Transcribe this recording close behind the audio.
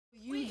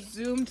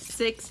zoomed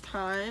 6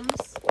 times.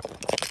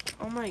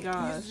 Oh my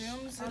gosh.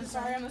 I'm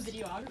sorry, I'm a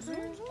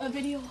videographer. A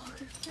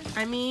videographer.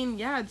 I mean,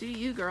 yeah, do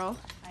you, girl?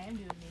 I am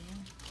doing me.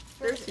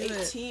 There's Do it.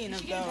 18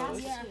 of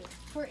those. Yeah.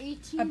 For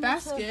 18. A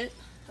basket.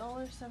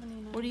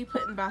 $1.79. What do you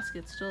put in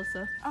baskets,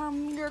 Jalissa?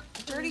 Your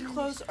dirty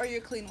clothes or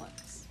your clean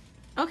ones.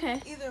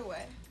 Okay. Either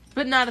way.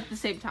 But not at the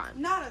same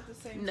time. Not at the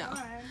same No.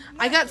 time.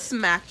 I got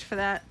smacked for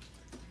that.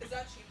 Is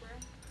that cheaper?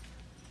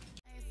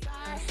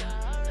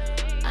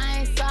 I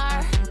ain't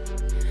sorry.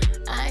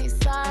 I ain't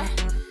sorry.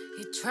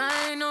 You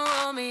trying to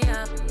roll me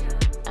up.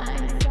 I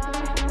ain't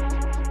sorry.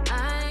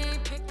 I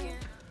ain't picking.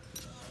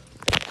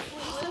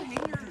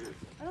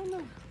 I don't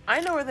know.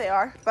 I know where they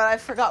are, but I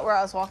forgot where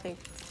I was walking.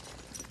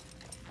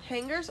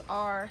 Hangers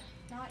are...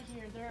 Not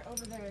here, they're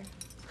over there.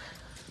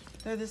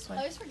 They're this way. I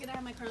always forget I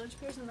have my cartilage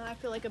pierced and then I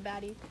feel like a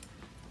baddie.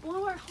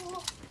 Walmart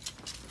haul.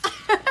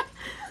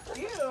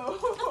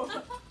 Ew.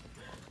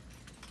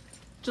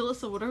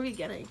 Jalissa, what are we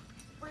getting?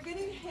 We're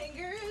getting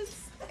hangers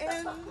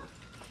and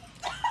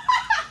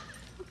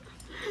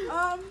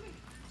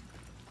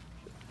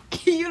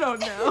You don't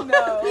know.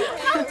 no.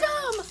 How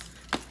dumb!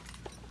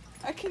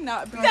 I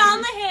cannot be.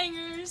 Found the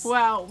hangers.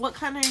 Wow, what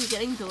kind are you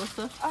getting,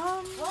 Jalissa?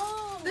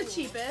 The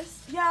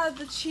cheapest. Yeah,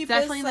 the cheapest.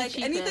 Definitely the like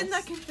anything cheapest.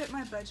 that can fit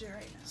my budget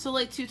right now. So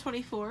like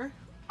 $2.24.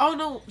 Oh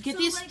no, get So,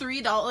 these like-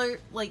 $3,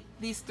 like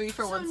these 3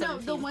 for So no,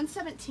 $1.17. the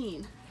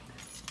 117.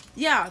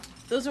 Yeah,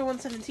 those are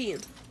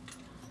 $1.17.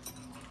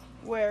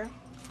 Where?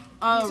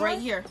 Oh, These right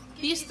are? here.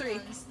 These 3.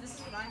 This is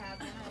what I have.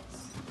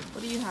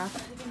 What do you have? I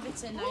think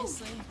fits in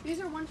nicely. These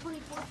are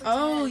 124 for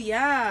Oh 10.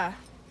 yeah,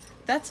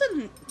 that's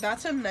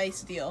a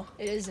nice deal.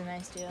 It is a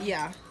nice deal.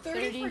 Yeah.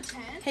 30 for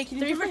 10? Hey, can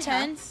you 3 do for my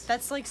 10. hats?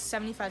 That's like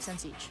 75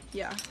 cents each.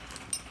 Yeah.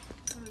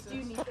 Do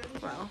you need 30?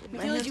 Wow. My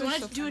McCayla, hands do you are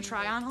want so to do a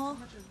try on haul?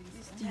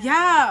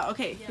 Yeah.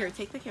 Okay. Here,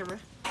 take the camera.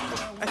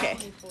 Okay.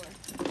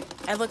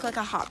 I look like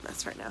a hot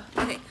mess right now.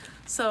 Okay.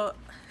 So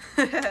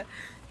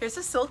here's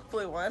a silk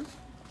blue one.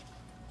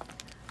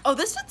 Oh,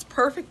 this fits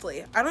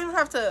perfectly. I don't even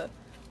have to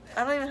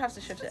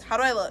shift it. How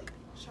do I look?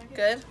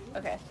 Good?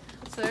 Okay.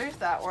 So there's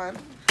that one.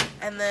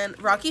 And then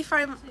Rocky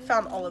found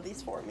all of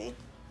these for me.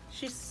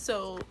 She's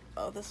so...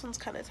 Oh, this one's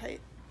kind of tight.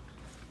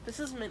 This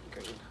is mint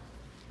green.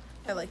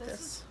 I like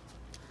this.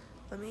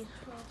 Let me...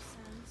 12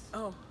 cents.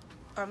 Oh,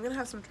 I'm going to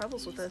have some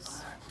troubles with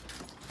this.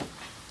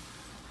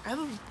 I have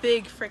a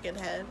big freaking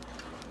head.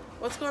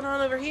 What's going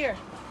on over here?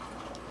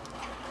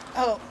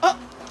 Oh. Oh!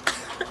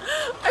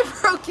 I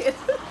broke it.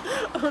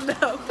 Oh,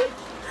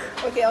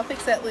 no. Okay, I'll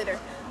fix that later.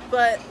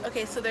 But,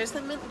 okay, so there's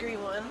the mint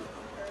green one.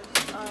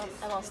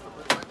 I lost the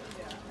blue one.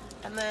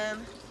 And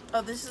then,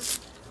 oh, this is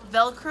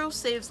Velcro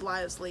saves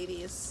lives,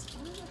 ladies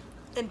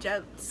and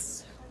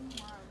gents.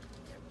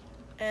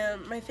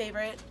 And my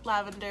favorite,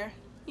 lavender.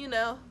 You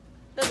know,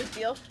 no big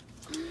deal.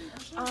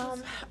 All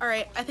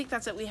right, I think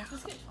that's it. We have.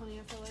 Let's get 20,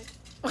 I feel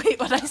like. Wait,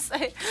 what'd I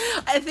say?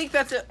 I think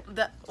that's it.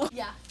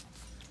 Yeah.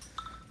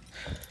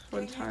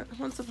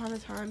 Once upon a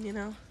time, you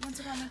know. Once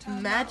upon a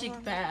time.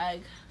 Magic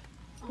bag.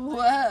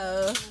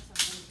 Whoa.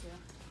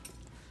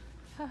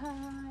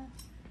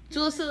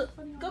 Jalissa,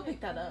 go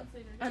pick that up.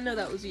 I know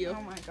that was you.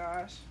 Oh my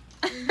gosh.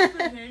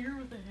 Hanger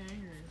with a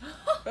hanger.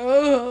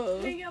 Oh.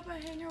 Hang up a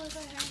hanger with a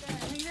hanger.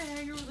 Hang a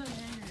hanger with a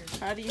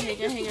hanger. How do you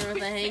hang a hanger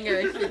with a hanger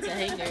if it's a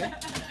hanger?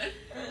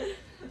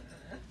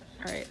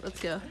 Alright, let's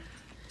go.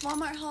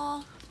 Walmart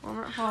haul.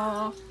 Walmart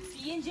haul.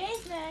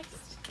 B&J's next.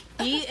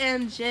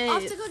 B&J. I'll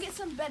have to go get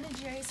some Ben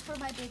 & Jerry's for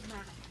my Big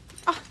Mac.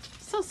 Oh,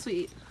 so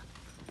sweet.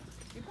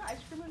 You put ice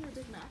cream on your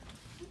Big Mac?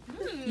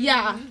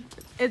 Yeah,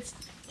 it's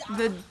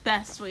the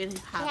best way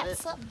to have Yeah, it.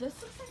 so this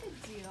looks like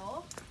a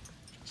deal.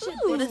 Should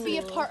Ooh. this be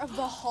a part of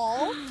the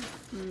haul?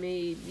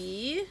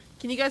 Maybe.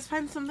 Can you guys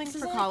find something This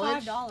is for only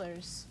college?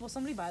 $5. Will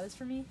somebody buy this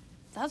for me?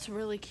 That's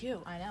really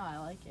cute. I know, I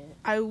like it.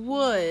 I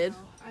would,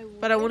 I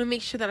would. but I want to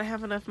make sure that I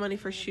have enough money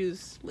for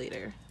shoes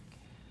later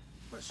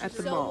at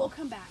the So mall. we'll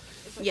come back.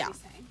 Is what Yeah. she's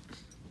saying.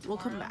 We'll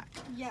come back.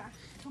 Yeah.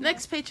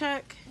 Next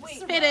paycheck.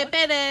 Wait. Payday,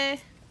 payday.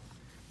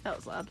 That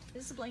was loud.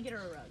 Is this a blanket or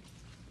a rug?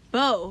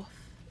 Both.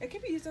 It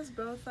can be used as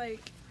both,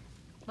 like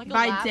Like a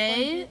By lap day,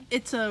 blanket?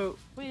 it's a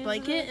Wait, is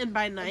blanket, it? and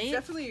by it's night,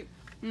 definitely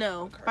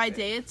no. carpet. By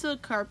day, it's a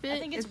carpet, I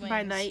think it's and by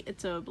wings. night,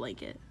 it's a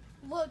blanket.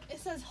 Look, it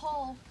says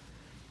haul.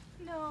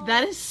 No.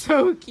 That is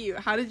so cute.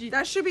 How did you...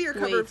 that should be your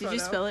cover Wait, photo. did you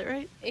spell it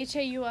right?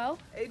 HAUL?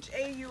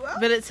 HAUL?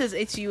 But it says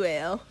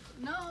H-U-A-L.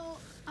 No,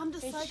 I'm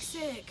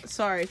dyslexic.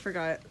 Sorry,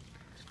 forgot.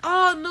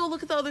 Oh, no,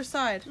 look at the other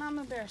side. No, I'm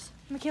embarrassed.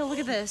 McCayla, look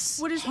at this.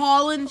 What is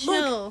Hall and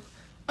Chill?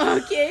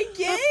 Okay,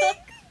 gang.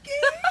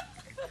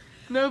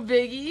 No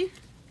biggie.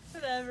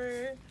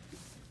 Whatever.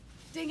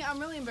 Dang it, I'm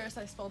really embarrassed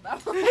I spelled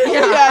that one.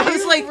 Yeah,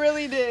 he's like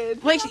really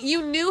did. Like,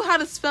 you knew how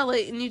to spell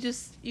it, and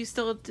you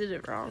still did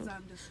it wrong.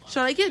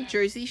 Should I get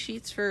jersey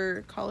sheets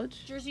for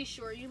college? Jersey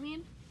Shore, you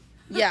mean?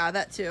 Yeah,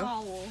 that too.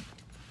 Owl.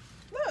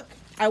 Look.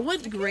 I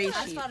want gray I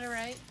sheets. spelled it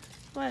right.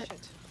 What?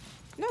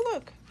 No,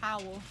 look.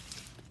 Owl.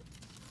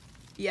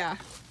 Yeah.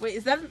 Wait,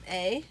 is that an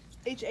A?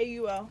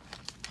 HAUL.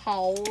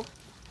 Howl.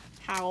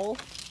 Howl.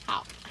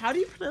 How do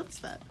you pronounce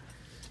that?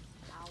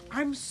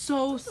 I'm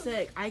so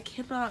sick. I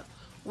cannot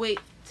wait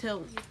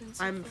till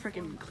I'm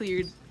freaking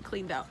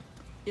cleaned out.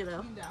 You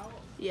know? Out.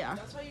 Yeah.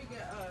 That's why you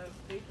get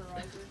a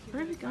vaporizer.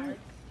 Where did it go?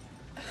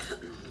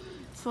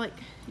 It's like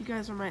you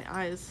guys are my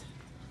eyes.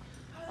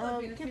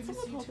 Can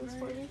someone hold this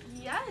for me?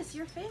 Yes,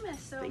 you're famous.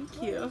 So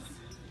Thank you.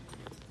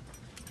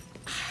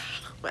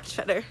 Much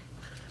better.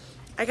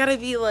 I gotta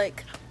be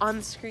like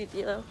on screen,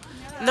 you know.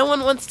 Yeah. No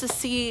one wants to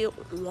see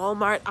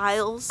Walmart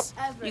aisles.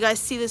 Ever. You guys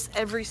see this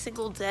every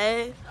single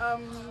day. No,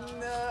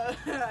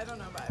 I don't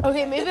know about it.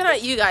 Okay, maybe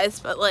not you guys,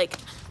 but like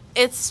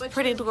it's But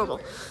pretty your normal.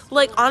 viewers.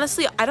 Like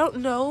honestly, I don't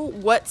know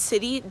what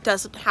city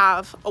doesn't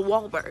have a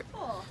Walmart.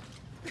 Oh.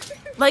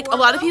 Like a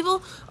lot of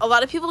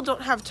people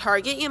don't have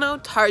Target, you know,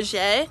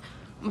 Target,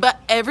 but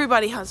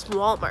everybody has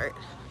Walmart.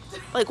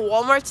 Like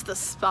Walmart's the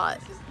spot.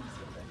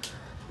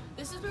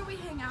 This is where we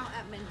hang out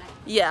at midnight.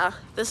 Yeah,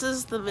 this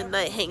is the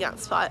midnight hangout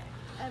spot.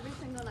 Every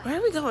single night. Where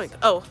are we going?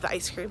 Oh, the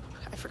ice cream.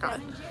 I forgot.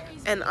 Ben and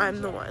Jerry's. And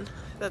I'm the one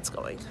that's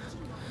going.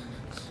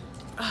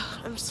 Ugh,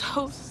 I'm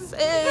so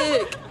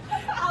sick.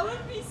 I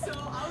would be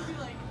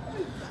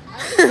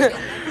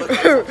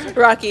like,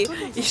 Rocky,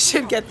 you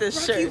should get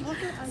this shirt.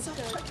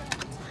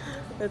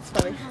 That's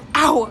funny.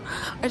 Ow!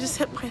 I just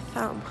hit my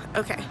thumb.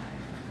 Okay.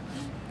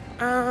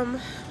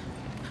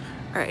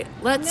 Alright,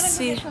 let's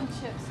see. Some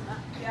chips.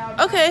 yeah,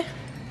 Okay.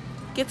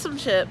 Get some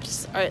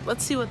chips. Alright,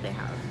 let's see what they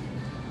have.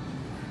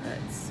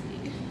 Let's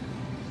see.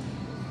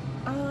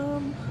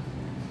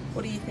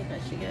 What do you think I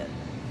should get?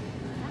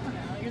 I don't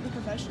know. You're the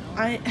professional.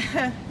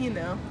 You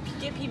know.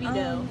 Get PB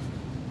dough.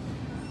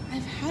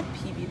 I've had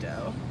PB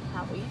dough.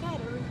 How you got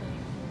everything?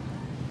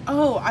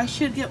 Oh, I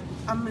should get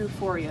a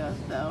Euphoria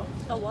though.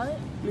 A what?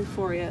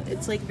 Euphoria.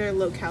 It's like their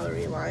low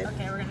calorie line.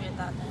 Okay, we're gonna get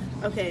that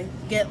then. Okay,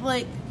 get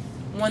like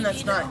one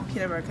that's not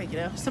peanut butter cookie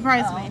dough.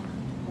 Surprise me.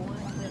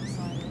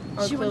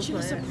 Oh, She wants close you a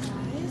my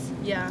surprise?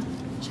 Yeah.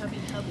 Chubby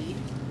Hubby.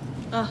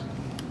 Ugh,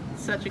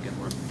 such a good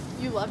one.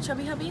 You love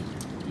Chubby Hubby?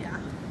 Yeah.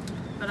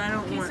 But I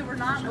don't Okay, want so we're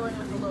not going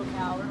with the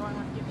low-cal. We're going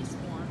with Give Me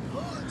Some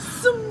More.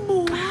 some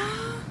more.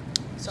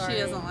 Sorry. She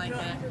doesn't like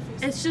it.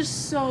 It's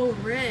just so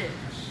rich.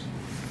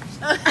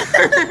 Fine.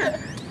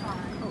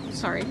 Oh,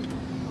 sorry.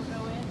 We'll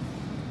go in.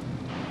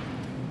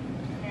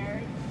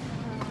 Carrot.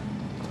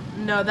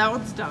 No, that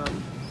one's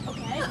dumb.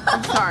 Okay.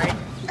 I'm sorry.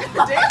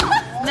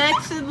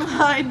 Next in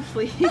line,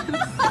 please.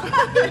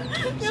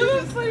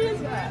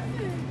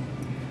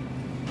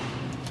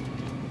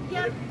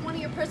 Yeah, one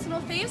of your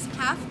personal faves,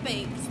 half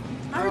baked.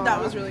 I heard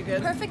that was really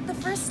good. Perfect the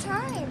first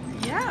time.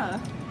 Yeah.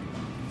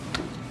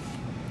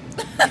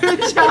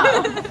 Good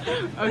job.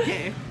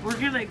 Okay, we're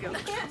gonna go.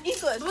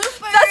 English.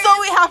 That's all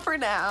we have for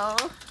now.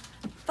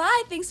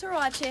 Bye, thanks for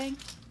watching.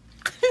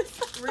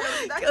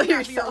 Really? That Kill can't be a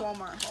yourself.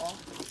 Walmart haul.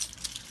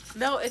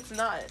 No, it's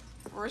not.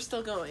 We're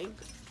still going.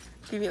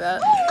 Give me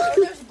that. Oh,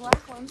 there's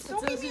black ones.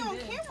 Don't get me on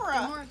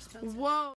camera. More expensive. Whoa.